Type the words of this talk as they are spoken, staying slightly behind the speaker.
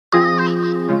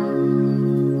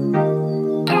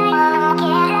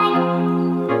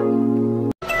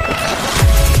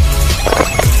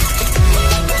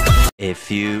A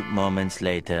few moments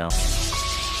later.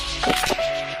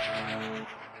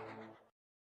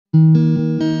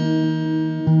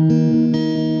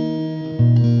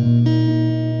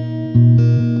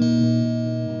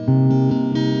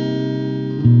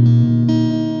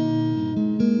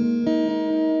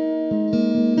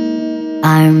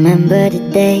 I remember the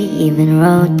day, even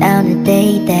wrote down the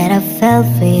day that I fell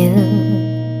for you.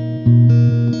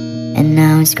 And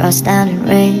now it's crossed out in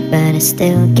red, but I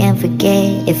still can't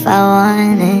forget if I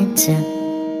wanted to.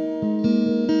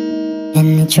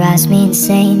 And it drives me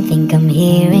insane, think I'm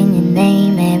hearing your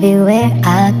name everywhere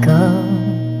I go.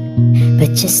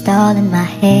 But just all in my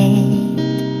head,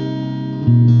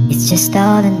 it's just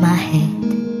all in my head.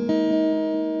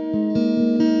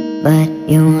 But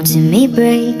you won't see me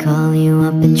break, call you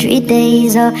up in 3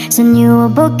 days, or send you a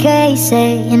bouquet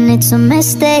saying it's a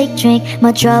mistake. Drink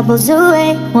my troubles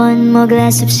away, one more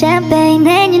glass of champagne,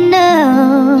 then you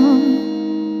know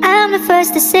I'm the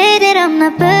first to say that I'm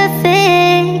not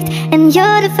perfect, and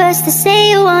you're the first to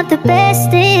say you want the best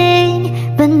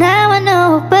thing. But now I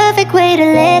know a perfect way to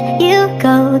let you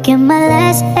go. Get my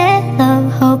last hello,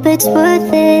 hope it's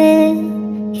worth it.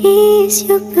 He's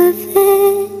your perfect.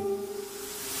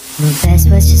 My best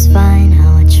was just fine,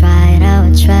 how I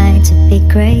tried to be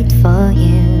great for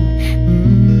you.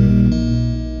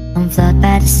 I'm flawed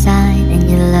by design, and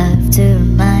you love to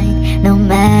remind, no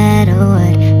matter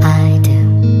what I do.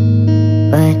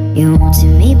 But you won't see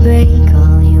me break,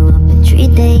 call you up in 3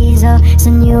 days, or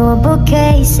send you a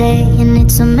bouquet saying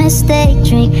it's a mistake.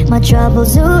 Drink my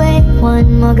troubles away,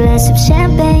 one more glass of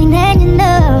champagne, then you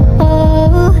know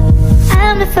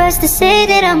I'm the first to say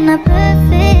that I'm not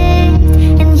perfect,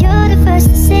 and you're the first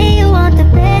to say you want the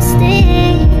best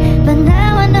thing. But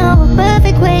now I know a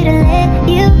perfect way to let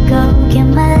you go. Get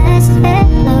my last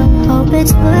hello, hope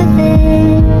it's worth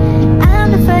it. I'm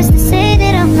the first to say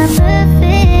that I'm not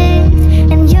perfect,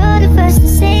 and you're the first to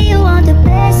say you want the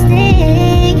best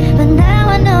thing. But now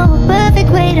I know a perfect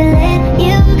way to let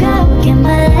you go. Get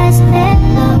my last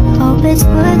hello, hope it's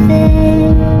worth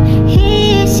it.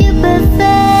 He's you perfect.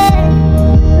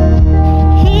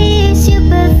 He's you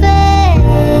perfect.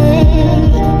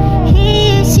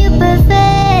 He's you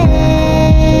perfect.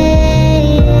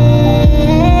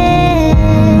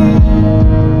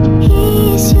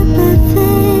 He's you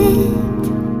perfect.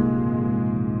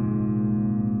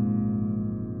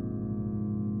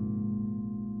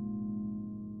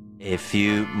 A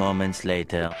few moments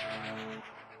later.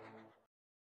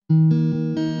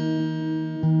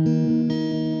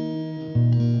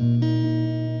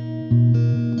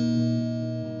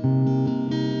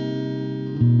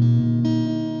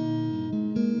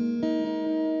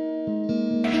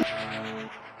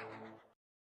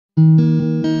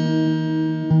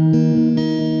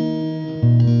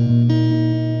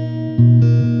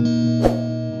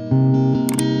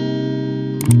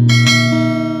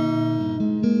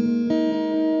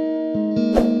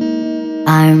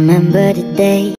 I remember the day.